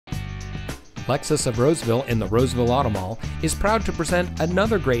Lexus of Roseville in the Roseville Auto Mall is proud to present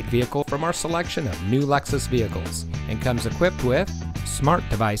another great vehicle from our selection of new Lexus vehicles and comes equipped with smart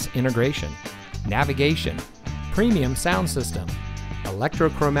device integration, navigation, premium sound system,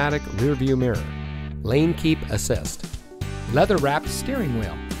 electrochromatic rear view mirror, lane keep assist, leather wrapped steering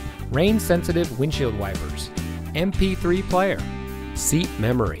wheel, rain sensitive windshield wipers, MP3 player, seat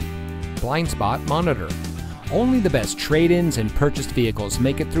memory, blind spot monitor. Only the best trade-ins and purchased vehicles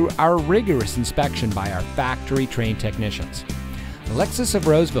make it through our rigorous inspection by our factory-trained technicians. Lexus of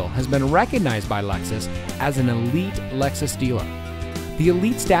Roseville has been recognized by Lexus as an elite Lexus dealer. The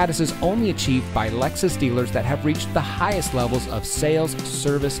elite status is only achieved by Lexus dealers that have reached the highest levels of sales,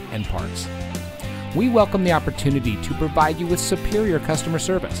 service, and parts. We welcome the opportunity to provide you with superior customer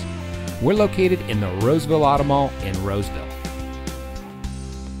service. We're located in the Roseville Auto Mall in Roseville.